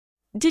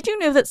Did you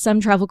know that some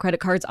travel credit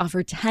cards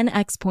offer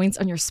 10x points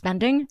on your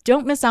spending?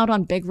 Don't miss out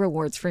on big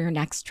rewards for your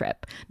next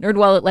trip.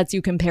 NerdWallet lets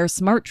you compare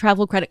smart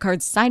travel credit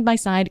cards side by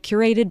side,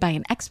 curated by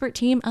an expert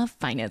team of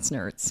finance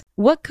nerds.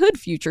 What could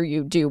future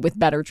you do with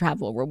better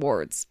travel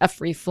rewards? A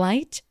free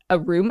flight? A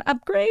room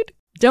upgrade?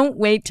 Don't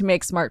wait to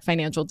make smart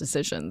financial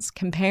decisions.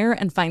 Compare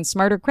and find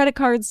smarter credit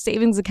cards,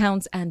 savings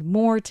accounts, and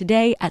more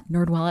today at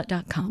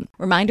nerdwallet.com.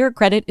 Reminder,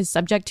 credit is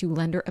subject to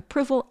lender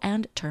approval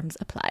and terms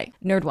apply.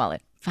 NerdWallet.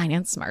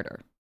 Finance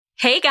smarter.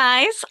 Hey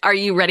guys, are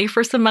you ready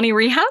for some money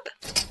rehab?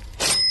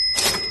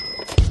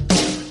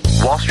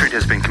 Wall Street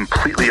has been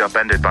completely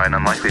upended by an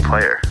unlikely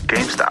player,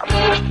 GameStop.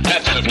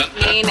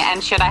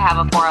 And should I have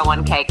a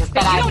 401k? Because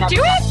then you don't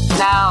do it?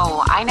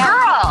 No, I know.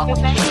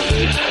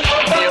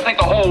 Girl! You think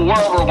the whole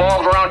world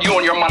revolves around you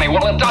and your money?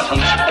 Well, it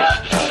doesn't.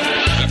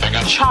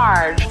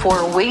 Charge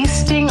for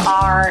wasting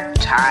our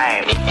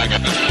time.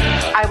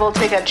 I will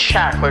take a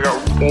check. Like a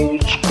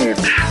old school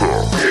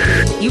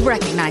check. You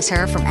recognize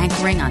her from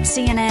anchoring on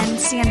CNN,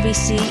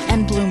 CNBC,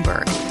 and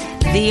Bloomberg.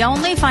 The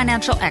only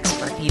financial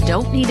expert you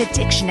don't need a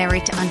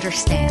dictionary to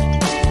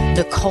understand.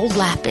 Nicole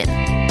Lapin.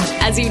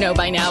 As you know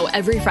by now,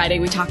 every Friday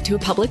we talk to a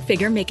public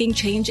figure making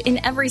change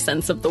in every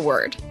sense of the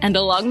word. And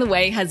along the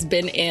way has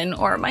been in,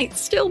 or might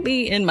still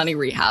be in, money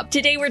rehab.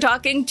 Today we're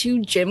talking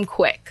to Jim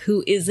Kwik,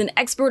 who is an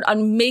expert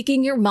on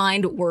making your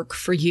mind work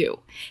for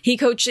you. He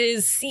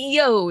coaches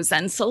CEOs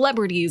and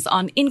celebrities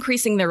on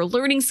increasing their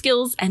learning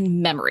skills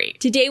and memory.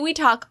 Today we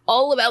talk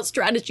all about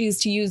strategies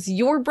to use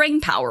your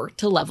brain power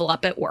to level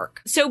up at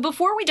work. So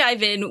before we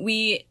dive in,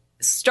 we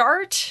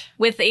start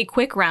with a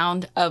quick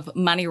round of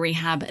money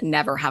rehab.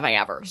 Never have I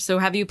ever. So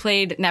have you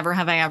played Never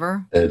Have I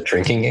Ever? The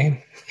drinking game?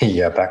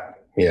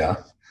 Yeah.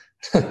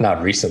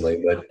 Not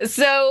recently, but.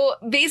 So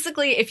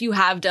basically, if you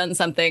have done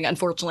something,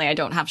 unfortunately, I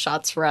don't have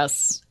shots for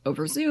us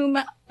over Zoom,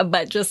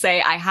 but just say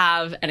I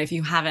have. And if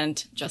you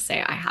haven't, just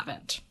say I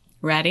haven't.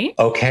 Ready?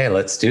 Okay,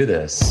 let's do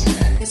this.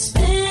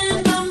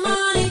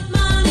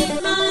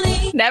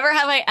 Never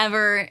have I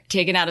ever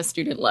taken out a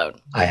student loan.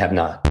 I have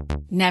not.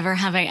 Never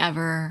have I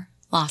ever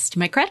lost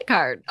my credit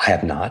card. I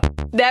have not.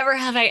 Never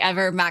have I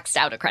ever maxed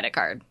out a credit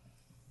card.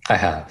 I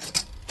have.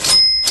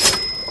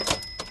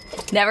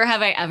 Never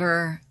have I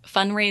ever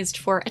fundraised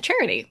for a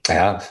charity. I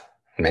have.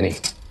 Many.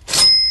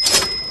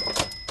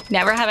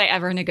 Never have I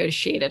ever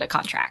negotiated a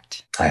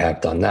contract. I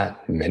have done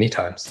that many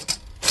times.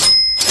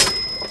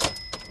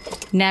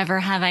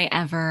 Never have I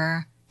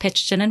ever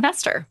pitched an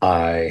investor.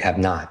 I have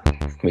not.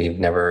 We've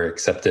never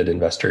accepted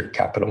investor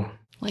capital.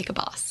 Like a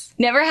boss.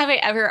 Never have I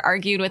ever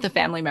argued with a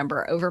family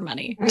member over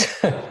money.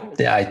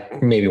 Yeah,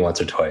 maybe once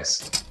or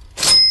twice.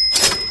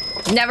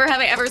 Never have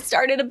I ever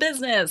started a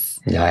business.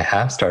 Yeah, I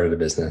have started a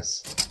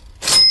business.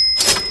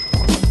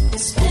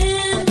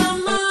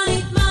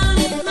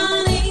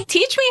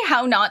 Teach me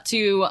how not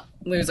to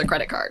lose a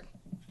credit card.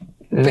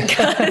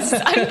 Because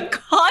I'm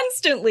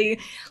constantly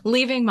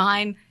leaving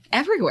mine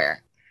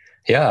everywhere.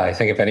 Yeah, I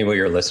think if any of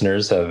your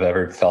listeners have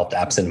ever felt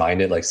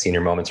absent-minded, like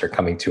senior moments are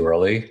coming too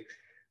early,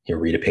 you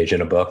read a page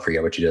in a book,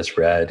 forget what you just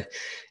read.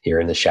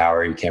 You're in the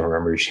shower, you can't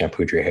remember you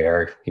shampooed your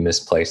hair. You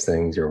misplace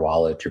things, your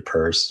wallet, your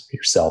purse,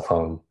 your cell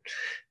phone,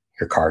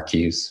 your car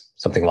keys,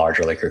 something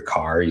larger like your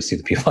car. You see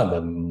the people in the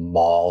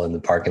mall, in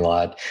the parking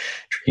lot,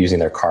 using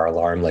their car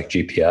alarm like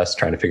GPS,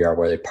 trying to figure out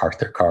where they parked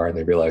their car, and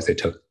they realize they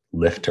took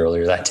Lyft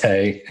earlier that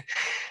day.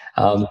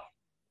 A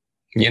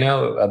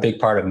big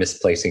part of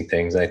misplacing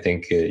things, I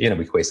think, we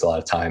can waste a lot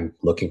of time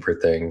looking for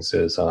things,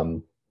 is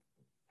the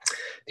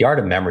art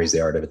of memory is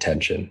the art of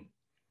attention.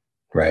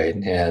 Right.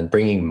 And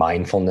bringing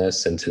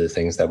mindfulness into the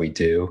things that we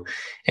do.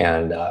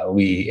 And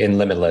in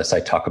Limitless,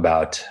 I talk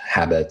about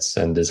habits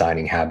and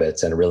designing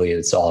habits. And really,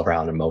 it's all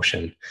around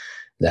emotion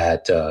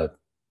that,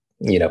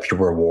 if you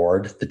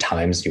reward the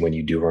times when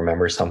you do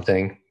remember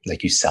something,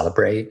 like you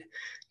celebrate,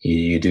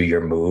 you do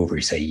your move or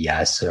you say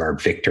yes, or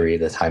victory,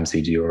 the times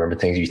you do remember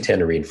things, you tend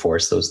to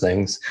reinforce those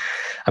things.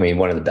 I mean,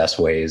 one of the best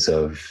ways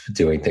of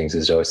doing things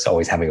is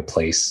always having a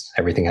place.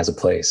 Everything has a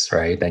place,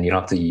 right? Then you don't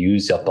have to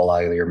use up a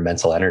lot of your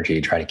mental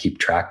energy trying to keep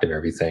track of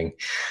everything,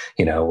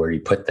 where you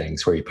put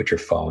things, where you put your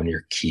phone,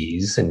 your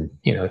keys, and,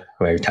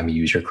 every time you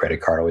use your credit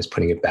card, always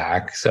putting it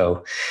back.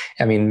 So,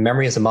 I mean,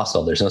 memory is a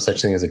muscle. There's no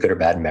such thing as a good or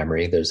bad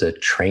memory. There's a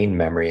trained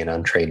memory and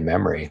untrained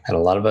memory. And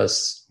a lot of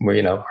us,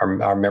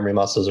 our memory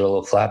muscles are a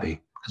little flabby,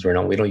 because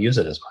we don't use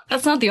it as much.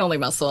 That's not the only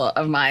muscle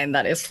of mine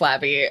that is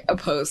flabby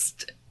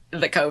post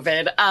the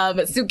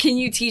COVID. So can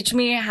you teach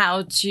me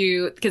how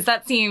to, because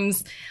that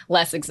seems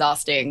less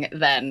exhausting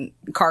than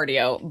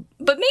cardio,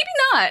 but maybe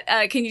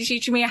not. Can you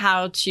teach me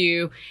how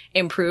to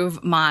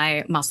improve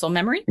my muscle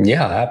memory?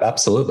 Yeah,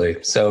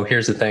 absolutely. So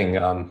here's the thing.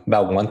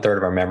 About 1/3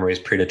 of our memory is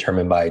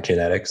predetermined by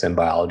genetics and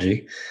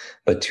biology,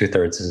 but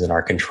 2/3 is in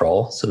our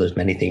control. So there's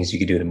many things you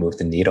can do to move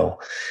the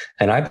needle.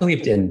 And I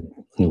believed in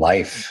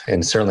life,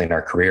 and certainly in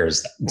our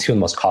careers, two of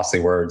the most costly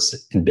words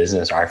in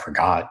business are I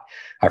forgot.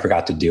 I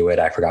forgot to do it.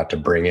 I forgot to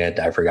bring it.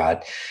 I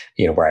forgot,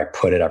 where I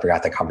put it. I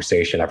forgot that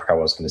conversation. I forgot what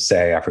I was going to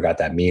say. I forgot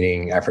that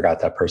meeting. I forgot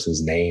that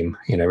person's name.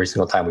 Every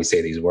single time we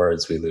say these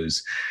words, we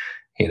lose,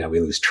 We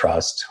lose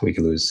trust. We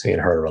could lose,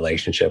 hurt a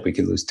relationship. We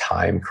could lose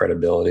time,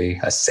 credibility,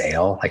 a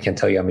sale. I can't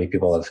tell you how many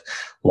people have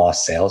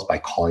lost sales by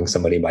calling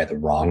somebody by the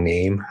wrong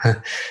name,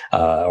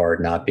 or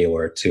not be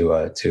able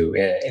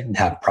to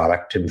have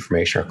product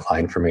information or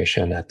client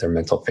information at their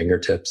mental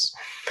fingertips.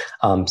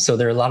 So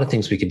there are a lot of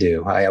things we could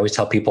do. I always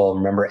tell people,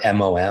 remember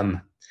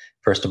MOM.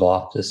 First of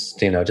all,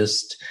 just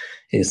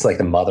it's like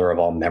the mother of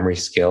all memory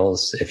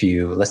skills.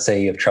 Let's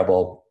say you have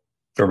trouble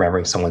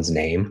remembering someone's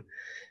name,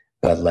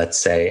 but let's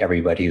say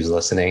everybody who's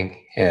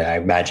listening, I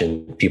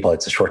imagine people,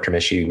 it's a short-term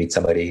issue. You meet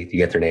somebody, you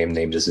get their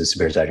name just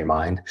disappears out of your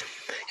mind.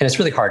 And it's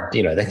really hard.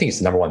 I think it's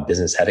the number one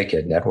business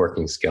etiquette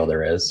networking skill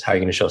there is. How are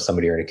you going to show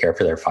somebody you're going to care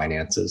for their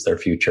finances, their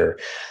future,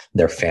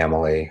 their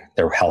family,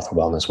 their health,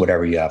 wellness,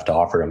 whatever you have to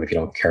offer them if you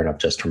don't care enough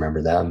just to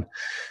remember them?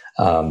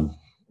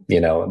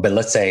 But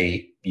let's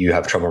say you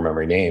have trouble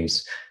remembering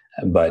names,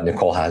 but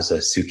Nicole has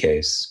a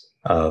suitcase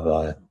of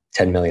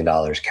 $10 million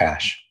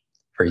cash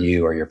for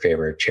you or your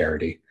favorite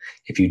charity.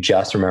 If you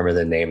just remember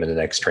the name of the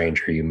next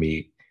stranger you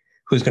meet,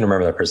 who's going to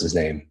remember that person's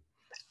name?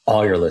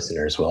 All your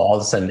listeners will. All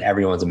of a sudden,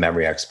 everyone's a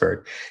memory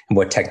expert. And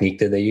what technique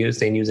did they use?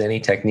 They didn't use any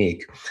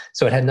technique.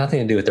 So it had nothing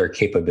to do with their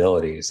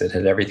capabilities. It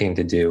had everything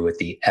to do with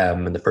the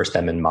M, and the first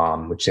M in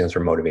MOM, which stands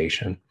for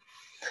motivation.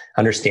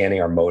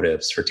 Understanding our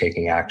motives for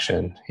taking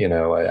action.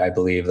 I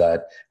believe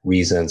that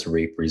reasons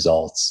reap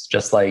results,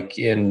 just like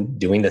in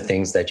doing the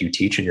things that you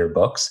teach in your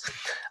books,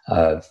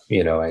 and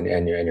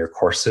your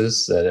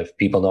courses, that if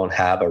people don't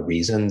have a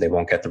reason, they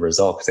won't get the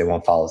result because they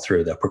won't follow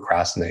through. They'll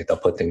procrastinate, they'll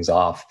put things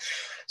off.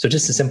 So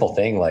just a simple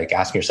thing like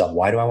asking yourself,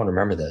 why do I want to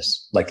remember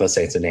this? Like, let's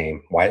say it's a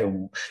name. Why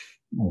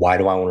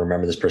do I want to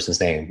remember this person's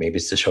name? Maybe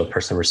it's to show a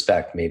person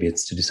respect. Maybe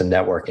it's to do some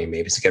networking.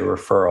 Maybe it's to get a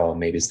referral.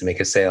 Maybe it's to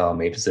make a sale.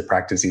 Maybe it's to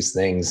practice these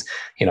things.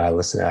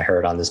 I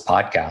heard on this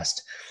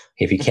podcast.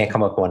 If you can't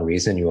come up with one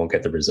reason, you won't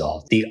get the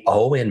result. The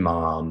O in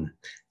MOM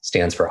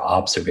stands for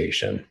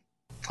observation.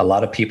 A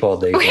lot of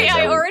people,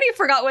 I already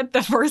forgot what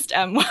the first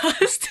M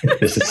was.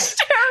 This is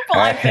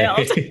terrible. I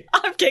failed.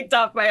 I'm kicked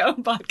off my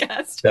own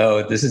podcast.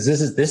 So this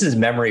is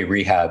memory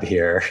rehab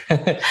here. So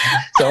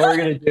what we're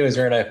going to do is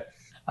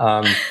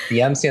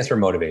the M stands for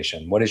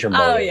motivation. What is your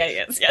motive? Oh, yeah,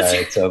 yes.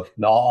 Right? So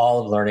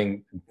all of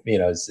learning,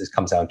 it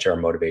comes down to our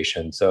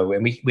motivation. So,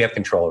 and we have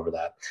control over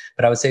that.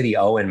 But I would say the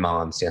O in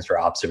MOM stands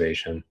for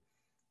observation.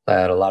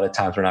 That a lot of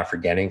times we're not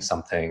forgetting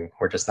something.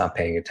 We're just not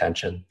paying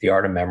attention. The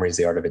art of memory is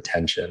the art of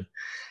attention.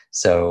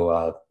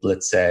 So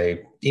let's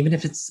say, even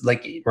if it's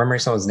like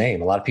remembering someone's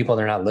name, a lot of people,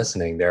 they're not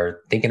listening.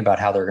 They're thinking about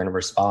how they're going to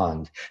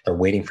respond. They're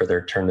waiting for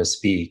their turn to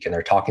speak, and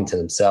they're talking to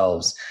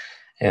themselves.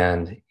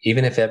 And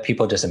even if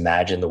people just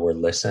imagine the word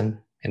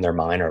listen in their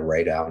mind, or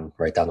write down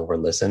the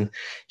word listen,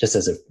 just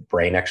as a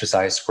brain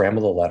exercise,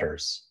 scramble the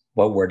letters.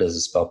 What word does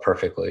it spell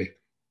perfectly?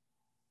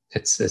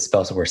 It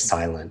spells the word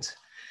silent,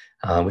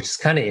 which is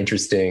kind of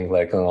interesting,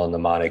 like a little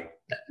mnemonic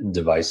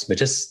device, but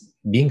just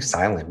being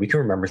silent. We can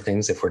remember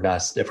things if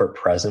we're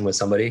present with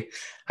somebody.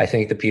 I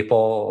think the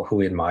people who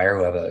we admire,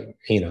 who have a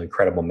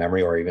incredible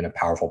memory or even a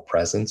powerful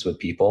presence with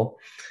people,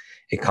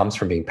 it comes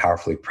from being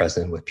powerfully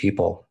present with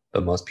people.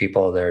 But most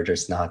people, they're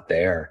just not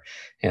there.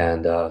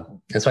 And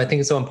so I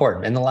think it's so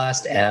important. And the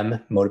last M,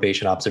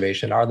 motivation,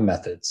 observation, are the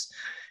methods.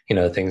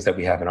 The things that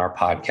we have in our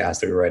podcast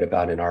that we write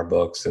about in our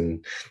books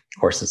and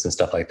courses and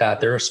stuff like that.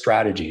 There are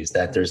strategies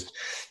that there's,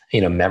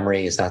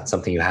 memory is not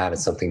something you have,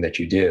 it's something that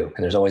you do.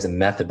 And there's always a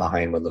method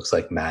behind what looks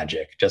like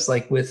magic, just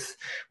like with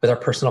our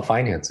personal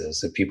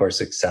finances. If people are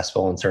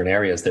successful in certain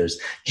areas, there's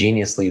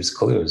genius leaves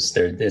clues.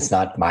 It's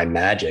not by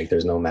magic.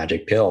 There's no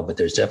magic pill, but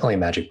there's definitely a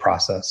magic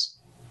process.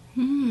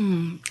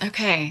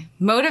 Okay.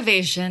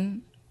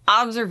 Motivation,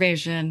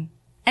 observation,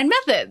 and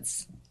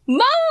methods.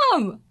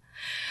 Mom!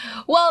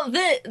 Well,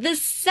 the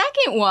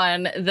second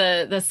one,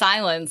 the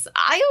silence,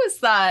 I always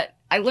thought,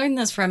 I learned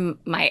this from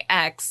my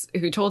ex,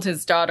 who told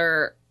his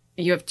daughter,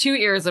 you have 2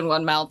 ears and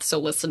 1 mouth, so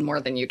listen more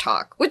than you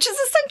talk, which is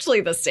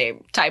essentially the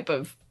same type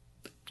of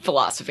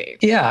philosophy.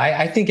 Yeah,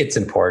 I think it's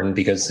important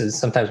because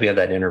sometimes we have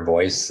that inner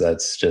voice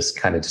that's just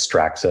kind of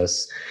distracts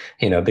us.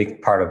 A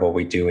big part of what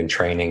we do in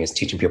training is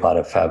teaching people how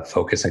to have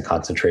focus and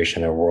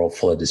concentration in a world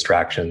full of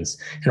distractions,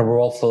 in a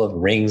world full of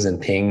rings and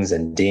pings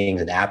and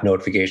dings and app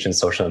notifications,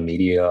 social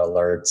media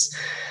alerts,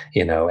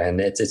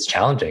 and it's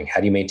challenging. How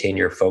do you maintain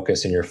your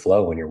focus and your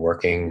flow when you're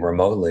working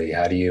remotely?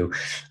 How do you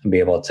be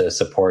able to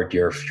support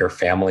your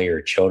family,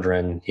 your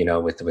children,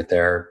 with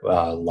their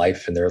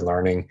life and their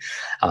learning,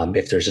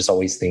 if there's just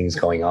always things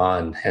going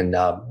on? And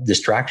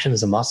distraction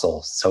is a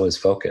muscle, so is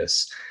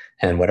focus.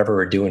 And whatever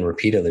we're doing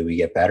repeatedly, we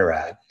get better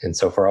at. And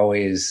so if we're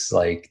always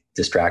like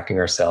distracting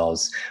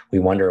ourselves, we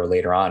wonder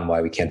later on why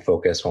we can't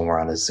focus when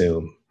we're on a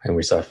Zoom and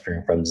we're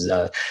suffering from,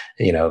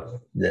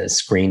 the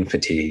screen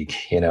fatigue,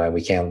 and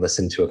we can't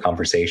listen to a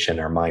conversation.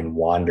 Our mind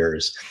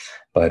wanders.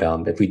 But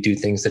if we do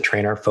things to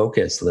train our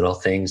focus, little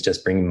things,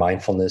 just bringing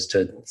mindfulness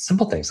to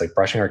simple things like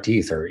brushing our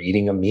teeth or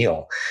eating a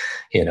meal,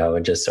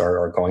 and just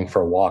or going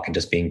for a walk and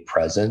just being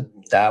present,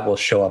 that will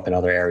show up in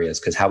other areas,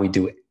 because how we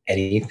do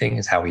anything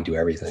is how we do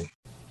everything.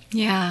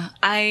 Yeah.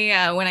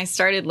 When I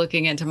started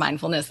looking into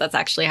mindfulness, that's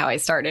actually how I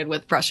started,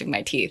 with brushing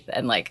my teeth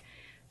and like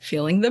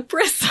feeling the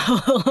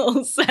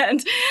bristles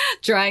and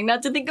trying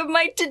not to think of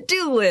my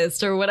to-do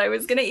list or what I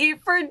was going to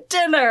eat for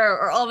dinner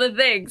or all the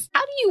things.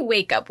 How do you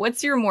wake up?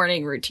 What's your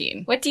morning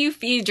routine? What do you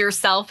feed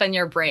yourself and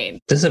your brain?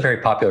 This is a very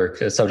popular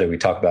subject we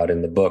talk about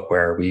in the book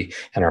where we,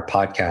 in our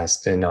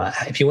podcast,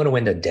 if you want to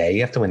win the day,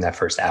 you have to win that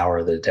first hour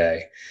of the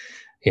day.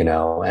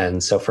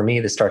 And so for me,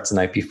 this starts the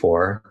night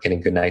before, getting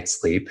a good night's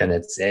sleep.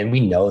 And we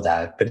know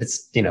that, but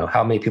it's,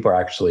 how many people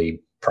are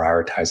actually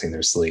prioritizing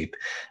their sleep,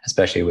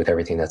 especially with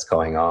everything that's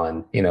going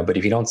on, but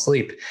if you don't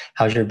sleep,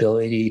 how's your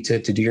ability to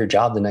do your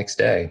job the next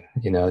day,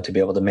 to be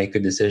able to make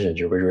good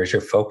decisions, where's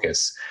your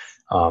focus,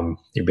 your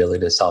ability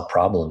to solve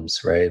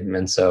problems, right?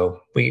 And so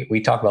we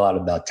talk a lot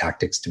about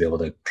tactics to be able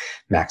to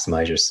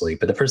maximize your sleep.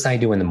 But the first thing I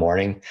do in the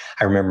morning,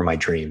 I remember my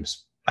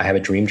dreams. I have a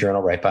dream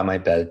journal right by my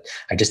bed.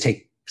 I just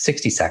take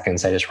 60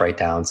 seconds. I just write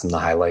down some of the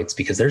highlights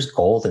because there's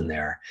gold in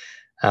there.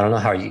 I don't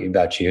know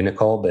about you,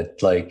 Nicole, but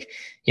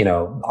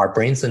our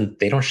brains,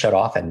 they don't shut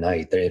off at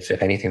night. If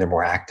anything, they're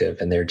more active.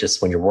 And they're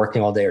just, when you're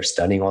working all day or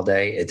studying all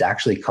day, it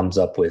actually comes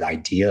up with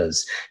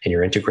ideas and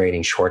you're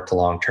integrating short to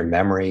long-term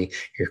memory.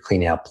 You're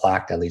cleaning out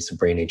plaque that leads to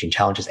brain aging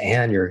challenges,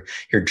 and you're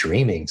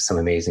dreaming some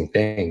amazing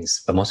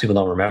things. But most people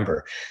don't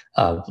remember.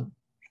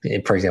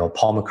 For example,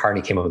 Paul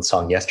McCartney came up with a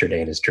song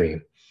yesterday in his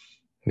dream.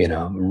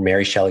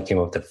 Mary Shelley came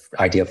up with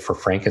the idea for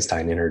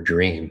Frankenstein in her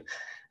dream.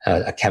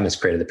 A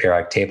chemist created the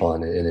periodic table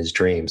in his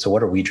dream. So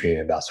what are we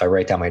dreaming about? So I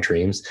write down my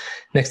dreams.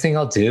 Next thing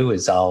I'll do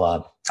is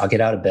I'll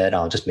get out of bed.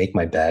 I'll just make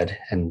my bed.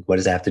 And what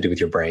does that have to do with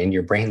your brain?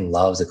 Your brain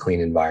loves a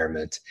clean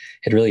environment.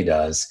 It really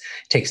does.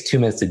 It takes 2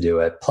 minutes to do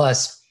it.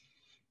 Plus,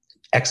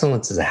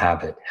 excellence is a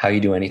habit. How you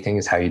do anything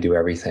is how you do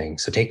everything.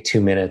 So take 2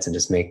 minutes and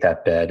just make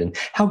that bed. And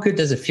how good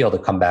does it feel to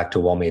come back to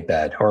a well-made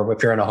bed? Or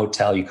if you're in a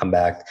hotel, you come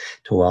back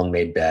to a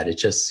well-made bed. It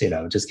just,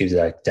 just gives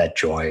you that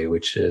joy,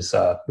 which is,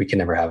 we can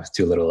never have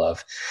too little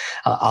of.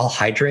 I'll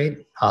hydrate.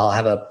 I'll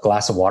have a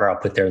glass of water I'll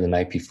put there the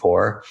night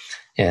before.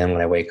 And when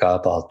I wake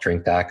up, I'll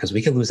drink that because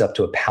we can lose up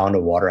to 1 pound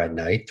of water at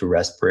night through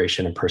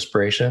respiration and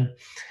perspiration.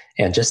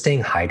 And just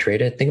staying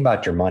hydrated, think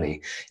about your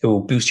money. It will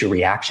boost your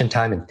reaction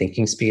time and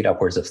thinking speed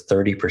upwards of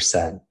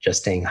 30%,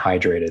 just staying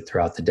hydrated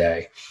throughout the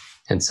day.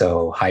 And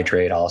so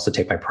hydrate. I'll also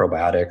take my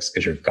probiotics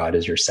because your gut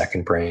is your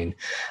second brain.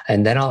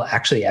 And then I'll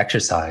actually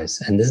exercise.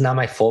 And this is not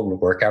my full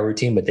workout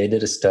routine, but they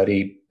did a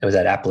study. It was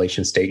at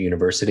Appalachian State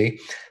University.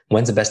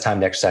 When's the best time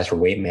to exercise for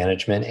weight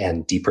management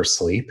and deeper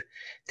sleep?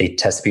 They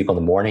tested people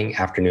in the morning,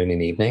 afternoon,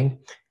 and evening,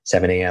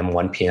 7 a.m.,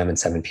 1 p.m., and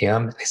 7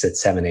 p.m. They said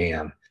 7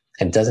 a.m.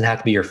 And it doesn't have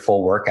to be your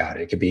full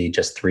workout. It could be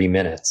just 3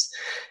 minutes.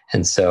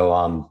 And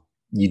so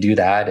you do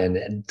that.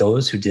 And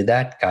those who did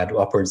that got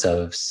upwards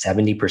of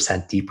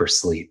 70% deeper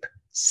sleep.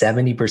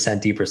 70%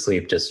 deeper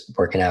sleep, just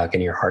working out,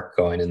 getting your heart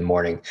going in the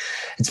morning.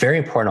 It's very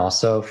important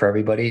also for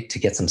everybody to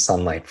get some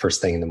sunlight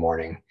first thing in the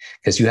morning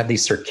because you have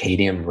these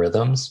circadian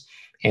rhythms.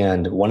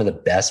 And one of the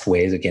best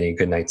ways of getting a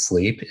good night's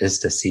sleep is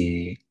to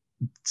see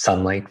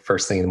sunlight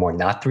first thing in the morning,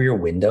 not through your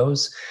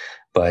windows.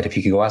 But if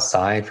you could go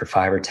outside for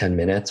 5 or 10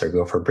 minutes or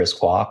go for a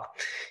brisk walk,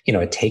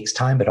 it takes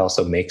time, but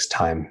also makes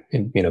time,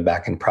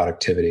 back in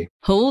productivity.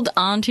 Hold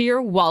on to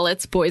your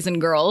wallets, boys and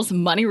girls.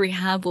 Money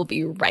Rehab will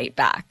be right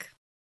back.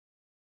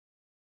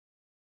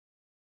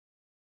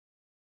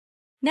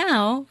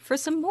 Now for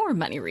some more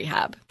Money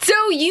Rehab. So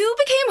you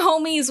became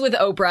homies with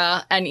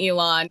Oprah and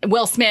Elon,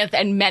 Will Smith,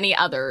 and many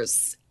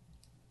others.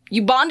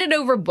 You bonded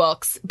over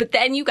books, but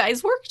then you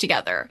guys worked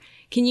together.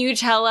 Can you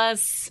tell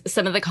us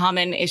some of the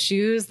common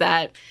issues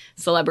that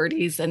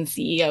celebrities and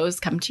CEOs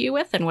come to you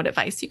with and what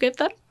advice you give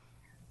them?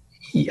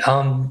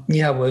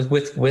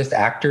 With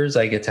actors,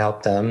 I get to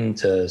help them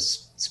to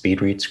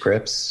speed read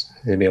scripts,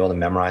 to be able to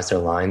memorize their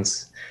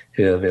lines,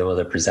 to be able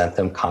to present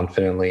them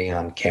confidently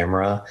on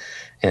camera,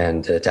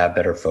 and to have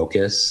better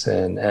focus.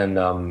 And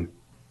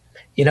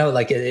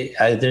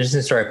there's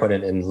a story I put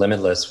in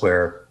Limitless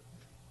where.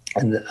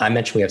 And I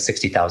mentioned we have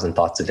 60,000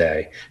 thoughts a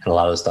day, and a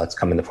lot of those thoughts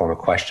come in the form of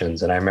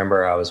questions. And I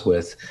remember I was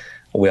with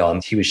Will,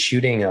 and he was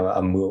shooting a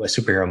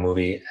superhero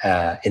movie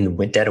in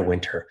the dead of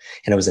winter,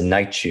 and it was a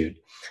night shoot.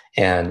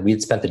 And we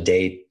had spent the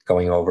day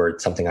going over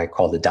something I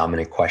call the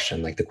dominant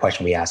question, like the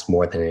question we ask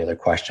more than any other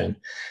question.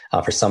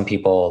 For some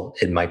people,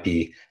 it might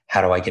be,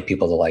 how do I get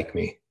people to like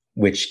me?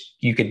 Which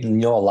you could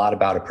know a lot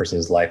about a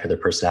person's life or their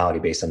personality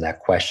based on that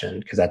question,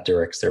 because that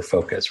directs their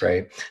focus,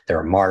 right? They're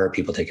a martyr,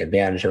 people take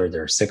advantage of it,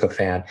 they're a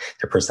sycophant,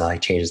 their personality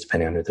changes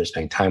depending on who they're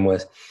spending time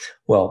with.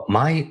 Well,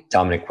 my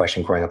dominant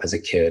question growing up as a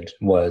kid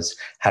was,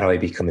 how do I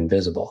become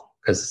invisible?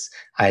 Because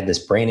I had this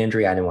brain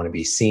injury. I didn't want to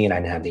be seen. I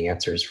didn't have the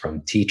answers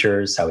from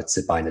teachers. I would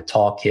sit behind the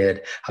tall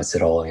kid. I would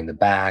sit all the way in the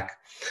back.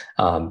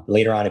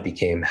 Later on, it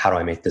became, how do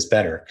I make this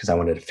better? Because I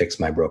wanted to fix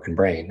my broken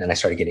brain. And I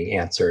started getting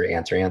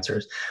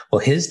answers. Well,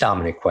 his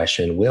dominant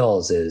question,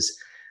 Will's, is,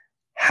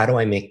 how do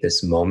I make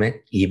this moment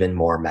even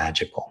more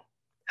magical?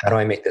 How do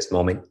I make this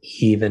moment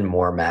even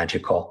more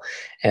magical?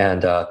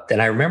 And then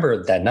I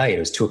remember that night, it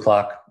was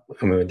 2:00.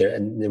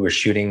 They were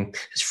shooting.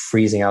 It's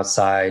freezing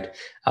outside,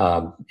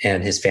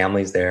 and his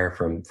family's there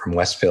from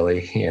West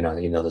Philly. You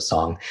know the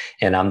song.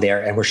 And I'm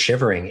there, and we're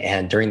shivering.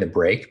 And during the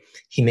break,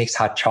 he makes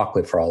hot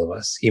chocolate for all of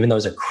us, even though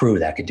there's a crew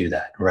that could do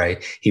that,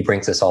 right? He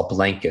brings us all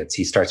blankets.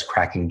 He starts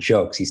cracking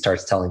jokes. He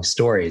starts telling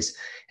stories.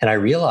 And I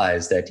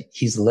realized that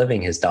he's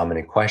living his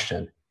dominant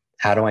question.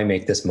 How do I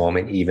make this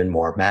moment even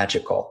more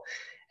magical?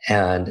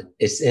 And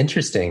it's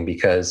interesting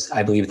because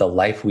I believe the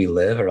life we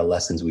live are the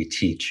lessons we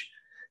teach.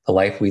 The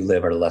life we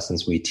live are the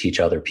lessons we teach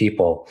other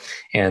people.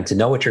 And to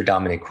know what your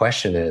dominant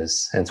question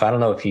is. And so I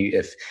don't know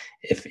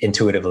if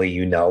intuitively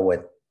you know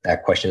what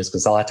that question is,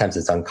 because a lot of times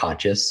it's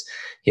unconscious,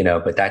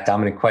 but that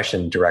dominant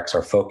question directs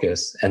our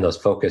focus, and those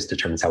focus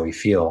determines how we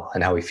feel,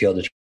 and how we feel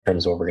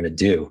determines what we're going to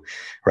do,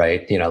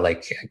 right?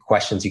 Like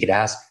questions you could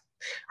ask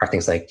are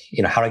things like,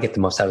 how do I get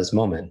the most out of this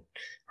moment,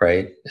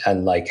 right?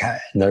 And like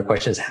another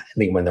question is,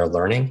 when they're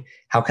learning,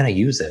 how can I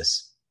use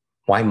this?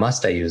 Why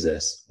must I use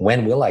this?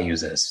 When will I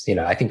use this?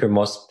 I think the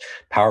most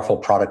powerful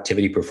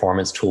productivity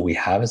performance tool we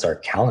have is our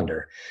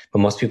calendar. But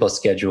most people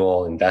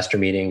schedule investor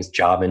meetings,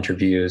 job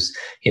interviews,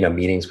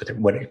 meetings with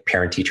what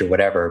parent, teacher,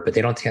 whatever, but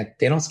they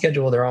don't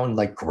schedule their own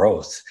like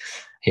growth,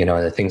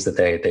 the things that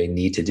they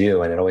need to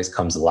do. And it always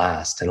comes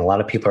last. And a lot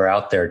of people are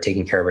out there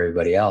taking care of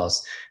everybody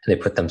else, and they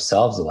put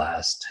themselves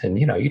last. And,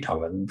 you talk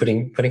about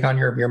putting on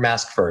your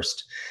mask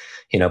first.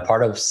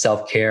 Part of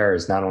self-care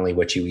is not only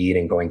what you eat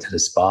and going to the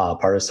spa.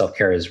 Part of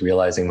self-care is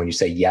realizing when you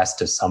say yes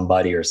to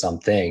somebody or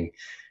something,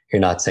 you're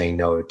not saying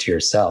no to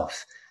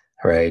yourself,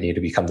 right? You need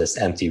to become this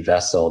empty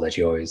vessel that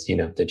you always,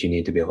 that you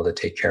need to be able to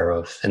take care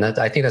of. And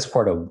I think that's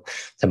core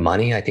to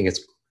money. I think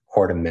it's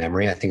core to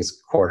memory. I think it's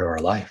core to our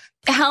life.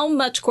 How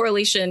much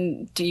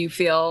correlation do you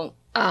feel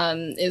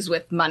is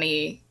with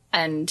money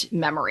and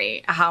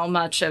memory? How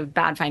much of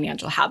bad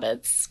financial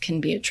habits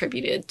can be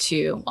attributed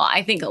to, well,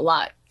 I think a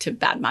lot to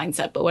bad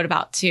mindset, but what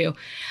about to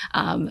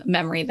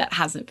memory that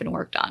hasn't been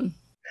worked on?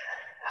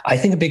 I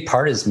think a big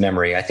part is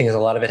memory. I think a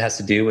lot of it has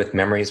to do with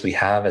memories we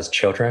have as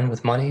children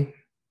with money,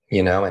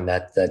 and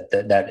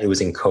that it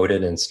was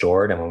encoded and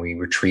stored. And when we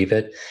retrieve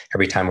it,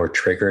 every time we're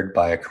triggered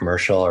by a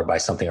commercial or by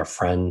something a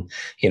friend,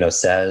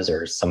 says,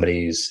 or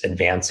somebody's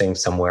advancing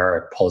somewhere,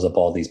 it pulls up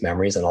all these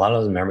memories. And a lot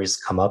of those memories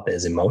come up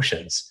as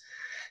emotions.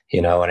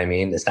 You know what I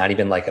mean? It's not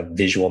even like a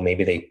visual,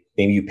 maybe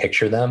you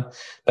picture them,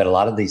 but a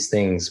lot of these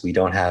things we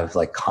don't have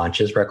like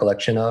conscious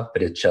recollection of,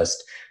 but it's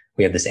just,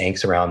 we have this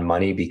angst around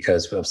money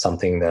because of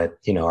something that,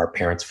 our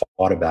parents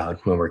fought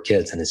about when we were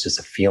kids. And it's just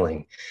a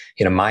feeling.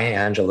 Maya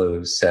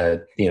Angelou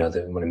said,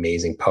 one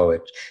amazing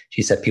poet,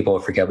 she said, people will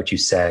forget what you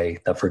say,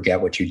 they'll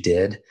forget what you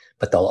did,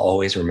 but they'll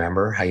always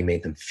remember how you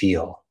made them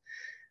feel.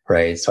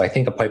 Right. So I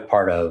think a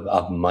part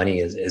of money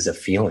is a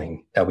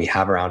feeling that we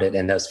have around it.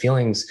 And those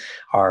feelings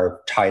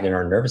are tied in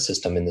our nervous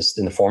system in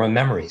the form of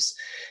memories,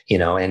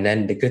 and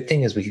then the good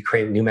thing is we could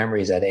create new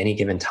memories at any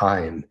given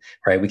time,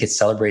 right? We could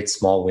celebrate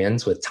small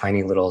wins with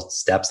tiny little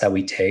steps that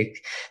we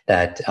take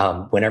that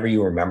whenever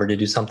you remember to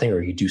do something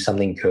or you do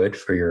something good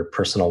for your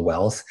personal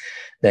wealth,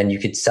 then you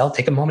could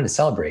take a moment to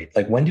celebrate.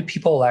 Like, when do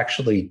people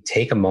actually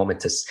take a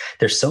moment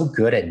they're so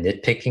good at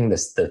nitpicking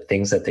the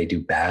things that they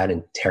do bad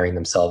and tearing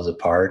themselves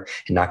apart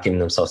and not giving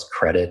themselves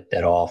credit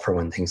at all for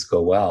when things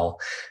go well,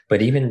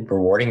 but even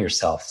rewarding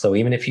yourself. So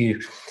even if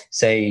you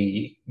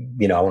say,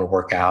 I want to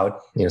work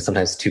out,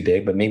 sometimes it's too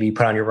big, but maybe you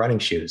put on your running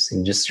shoes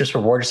and just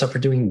reward yourself for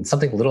doing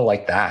something little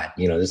like that,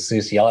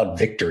 just yell out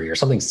victory or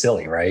something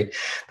silly, right?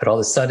 But all of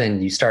a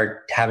sudden you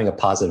start having a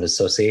positive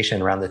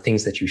association around the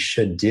things that you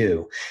should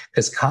do.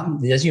 Because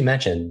as you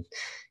mentioned,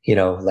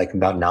 like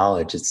about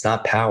knowledge, it's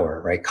not power,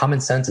 right?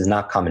 Common sense is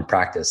not common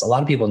practice. A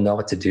lot of people know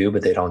what to do,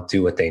 but they don't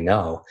do what they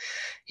know.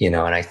 And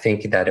I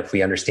think that if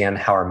we understand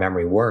how our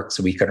memory works,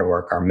 we could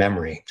work our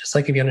memory. Just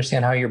like if you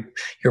understand how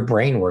your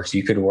brain works,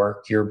 you could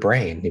work your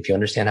brain. If you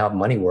understand how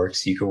money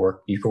works, you could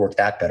work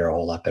that better, a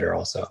whole lot better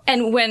also.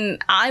 And when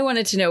I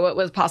wanted to know what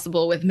was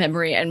possible with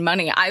memory and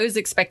money, I was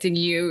expecting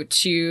you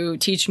to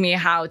teach me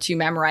how to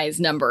memorize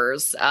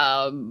numbers.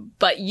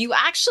 But you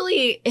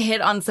actually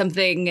hit on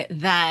something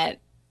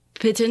that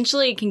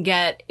potentially can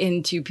get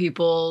into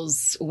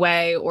people's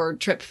way or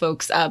trip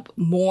folks up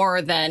more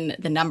than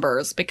the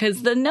numbers,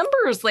 because the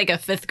numbers like a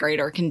fifth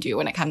grader can do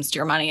when it comes to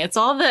your money. It's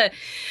all the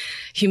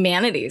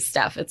humanities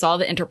stuff. It's all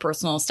the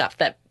interpersonal stuff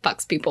that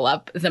fucks people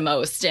up the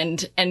most.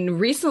 And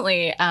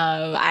recently,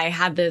 I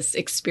had this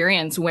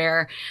experience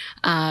where,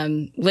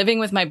 living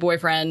with my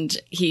boyfriend,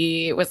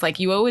 he was like,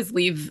 you always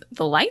leave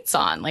the lights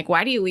on. Like,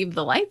 why do you leave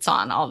the lights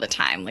on all the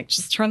time? Like,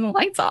 just turn the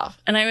lights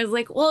off. And I was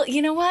like, well,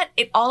 you know what?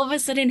 It all of a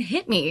sudden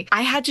hit me.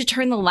 I had to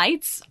turn the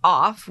lights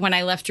off when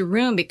I left a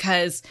room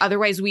because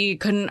otherwise we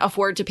couldn't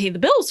afford to pay the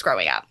bills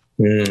growing up.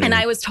 And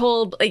I was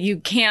told you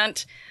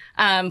can't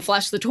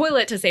flush the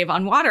toilet to save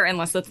on water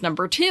unless it's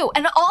number 2.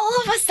 And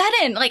all of a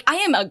sudden, like, I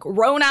am a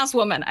grown-ass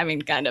woman. I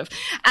mean, kind of.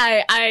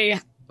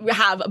 I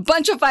have a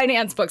bunch of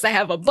finance books. I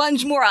have a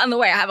bunch more on the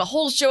way. I have a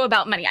whole show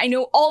about money. I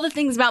know all the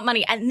things about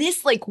money. And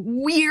this like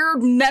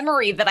weird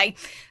memory that I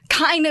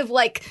kind of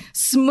like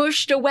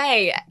smushed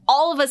away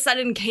all of a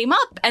sudden came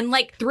up and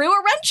like threw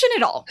a wrench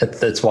in it all.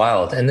 That's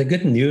wild. And the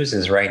good news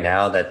is right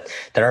now that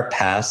our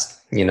past,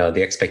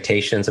 the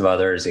expectations of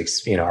others,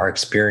 our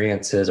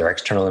experiences, our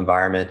external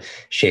environment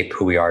shape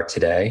who we are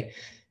today.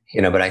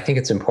 But I think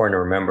it's important to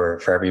remember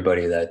for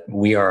everybody that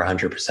we are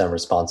 100%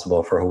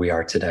 responsible for who we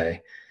are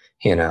today,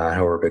 and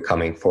who we're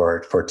becoming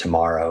for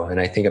tomorrow. And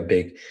I think a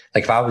big,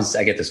 like,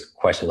 I get this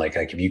question, like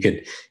if you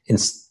could,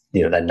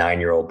 that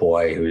 9-year-old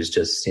boy who's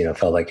just,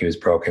 felt like he was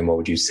broken, what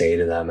would you say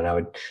to them? And I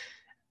would,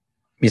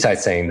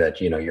 besides saying that,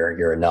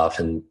 you're enough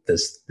and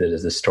this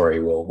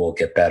story will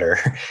get better,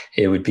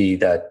 it would be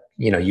that,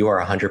 you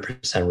are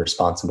 100%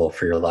 responsible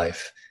for your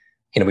life.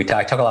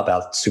 I talk a lot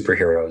about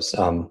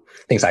superheroes,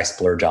 things I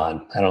splurge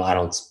on. I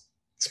don't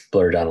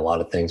splurge on a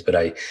lot of things, but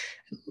I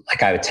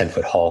have a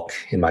 10-foot Hulk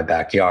in my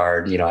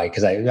backyard,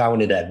 because I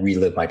wanted to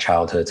relive my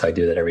childhood. So I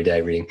do that every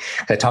day reading.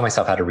 I taught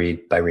myself how to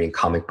read by reading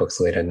comic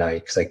books late at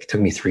night, because it took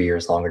me 3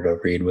 years longer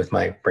to read with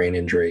my brain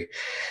injury,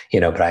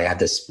 but I had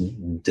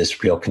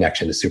this real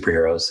connection to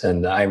superheroes.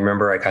 And I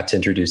remember I got to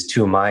introduce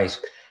two of my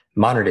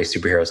modern day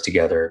superheroes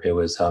together. It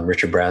was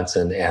Richard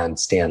Branson and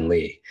Stan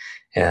Lee,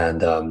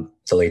 and the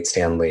late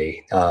Stan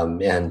Lee.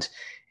 And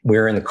we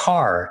were in the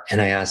car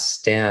and I asked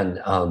Stan,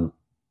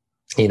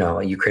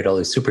 you create all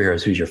these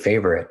superheroes, who's your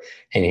favorite?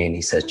 And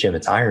he says, Jim,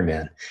 it's Iron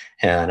Man.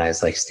 And I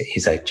was like,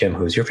 he's like, Jim,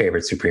 who's your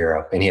favorite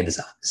superhero? And he had this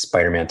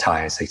Spider-Man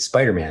tie. I was like,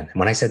 Spider-Man. And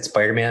when I said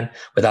Spider-Man,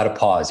 without a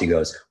pause, he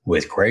goes,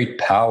 with great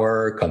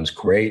power comes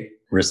great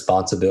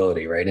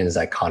responsibility, right? In his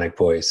iconic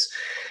voice.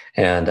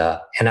 And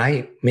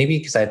I, maybe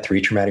because I had 3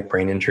 traumatic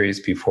brain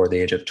injuries before the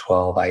age of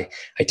 12, I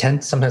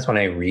tend sometimes when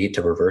I read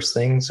to reverse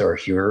things or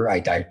hear, I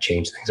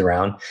change things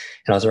around.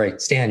 And I was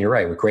right, Stan, you're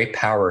right. With great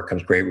power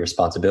comes great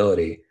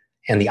responsibility.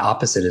 And the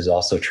opposite is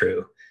also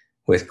true.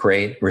 With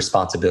great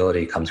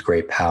responsibility comes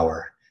great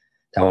power.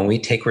 Now, when we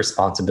take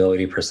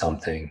responsibility for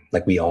something,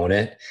 like we own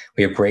it,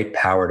 we have great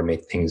power to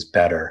make things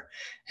better.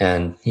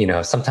 And,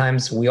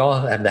 sometimes we all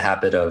have the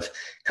habit of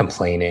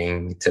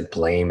complaining, to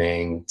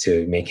blaming,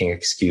 to making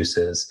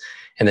excuses.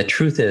 And the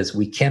truth is,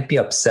 we can't be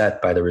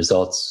upset by the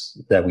results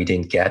that we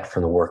didn't get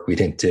from the work we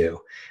didn't do,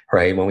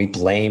 right? When we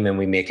blame and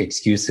we make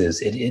excuses,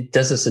 it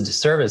does us a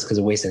disservice because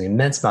it wastes an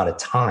immense amount of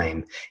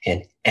time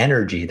and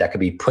energy that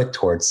could be put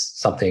towards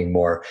something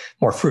more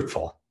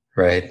fruitful,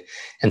 right?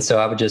 And so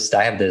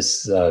I have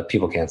this,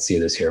 people can't see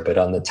this here, but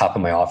on the top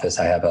of my office,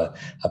 I have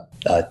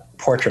a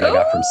portrait I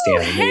got from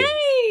Stan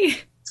Lee.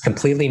 It's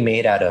completely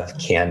made out of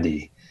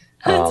candy.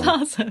 That's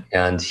awesome.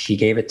 And he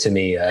gave it to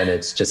me, and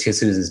it's just because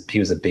he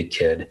was a big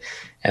kid.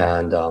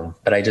 And,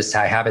 but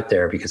I have it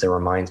there because it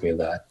reminds me of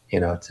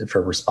that,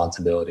 for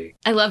responsibility.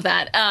 I love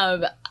that.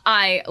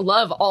 I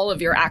love all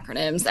of your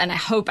acronyms, and I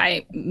hope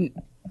I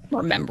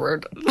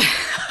remembered.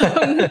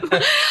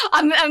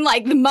 I'm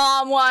like the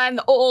mom one,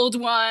 the old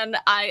one.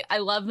 I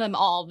love them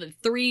all. The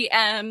 3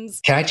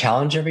 M's. Can I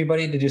challenge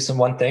everybody to do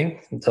one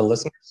thing to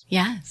listeners?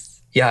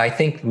 Yes. Yeah, I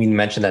think we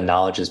mentioned that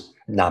knowledge is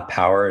not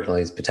power, it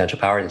only is potential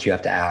power, that you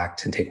have to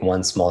act and take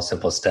one small,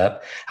 simple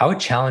step. I would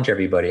challenge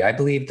everybody. I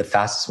believe the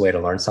fastest way to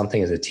learn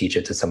something is to teach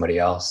it to somebody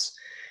else.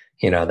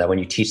 That when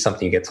you teach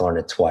something, you get to learn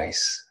it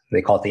twice.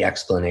 They call it the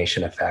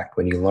explanation effect.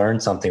 When you learn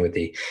something with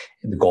the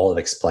goal of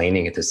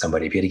explaining it to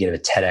somebody, if you had to give a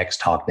TEDx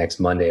talk next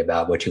Monday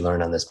about what you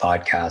learned on this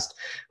podcast,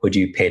 would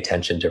you pay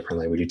attention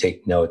differently? Would you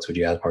take notes? Would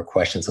you ask more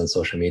questions on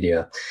social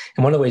media?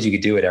 And one of the ways you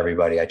could do it,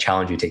 everybody, I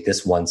challenge you to take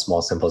this one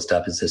small, simple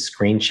step, is to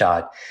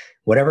screenshot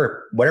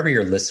whatever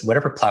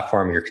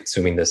platform you're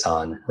consuming this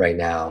on right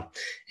now,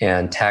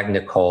 and tag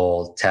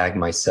Nicole, tag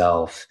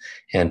myself,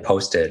 and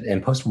post it,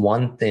 and post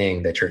one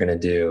thing that you're going to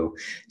do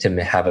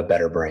to have a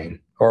better brain,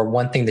 or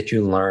one thing that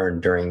you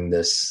learned during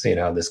this,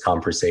 this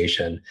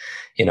conversation.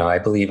 I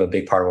believe a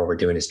big part of what we're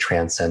doing is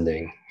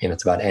transcending.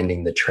 It's about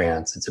ending the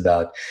trance. It's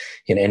about,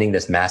 ending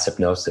this mass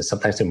hypnosis,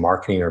 sometimes through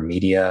marketing or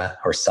media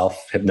or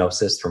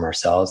self-hypnosis from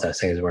ourselves that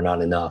says we're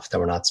not enough, that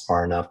we're not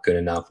smart enough, good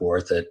enough,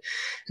 worth it.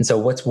 And so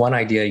what's one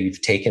idea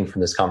you've taken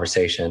from this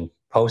conversation?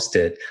 Post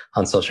it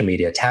on social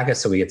media, tag us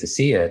so we get to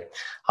see it.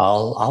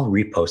 I'll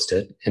repost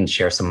it and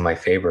share some of my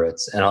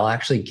favorites. And I'll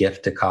actually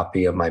gift a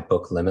copy of my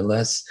book,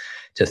 Limitless,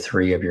 to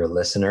 3 of your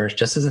listeners,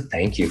 just as a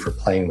thank you for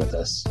playing with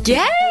us.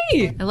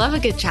 Yay! I love a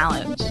good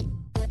challenge.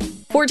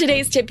 For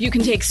today's tip, you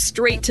can take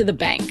straight to the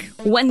bank.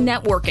 When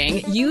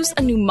networking, use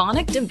a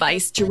mnemonic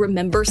device to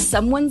remember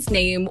someone's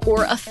name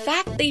or a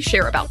fact they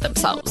share about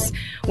themselves.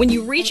 When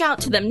you reach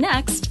out to them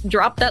next,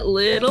 drop that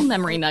little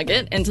memory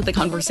nugget into the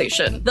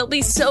conversation. They'll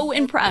be so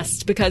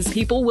impressed because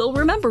people will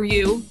remember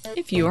you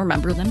if you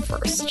remember them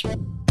first.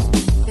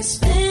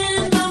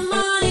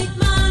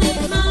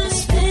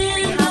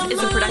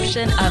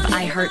 Production of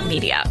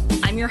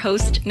iHeartMedia. I'm your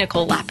host,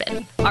 Nicole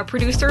Lappin. Our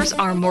producers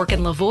are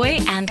Morgan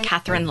Lavoie and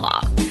Catherine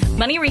Law.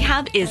 Money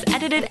Rehab is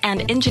edited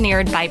and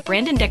engineered by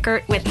Brandon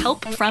Dickert with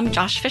help from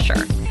Josh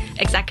Fisher.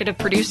 Executive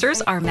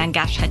producers are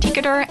Mangesh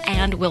Hattikudur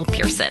and Will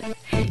Pearson.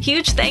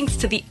 Huge thanks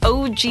to the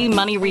OG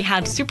Money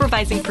Rehab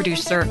supervising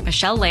producer,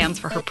 Michelle Lands,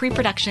 for her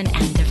pre-production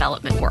and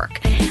development work.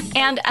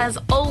 And as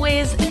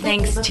always,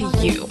 thanks to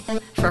you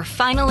for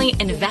finally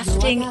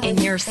investing in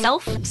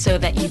yourself so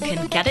that you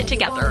can get it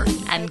together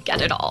and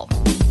get it all.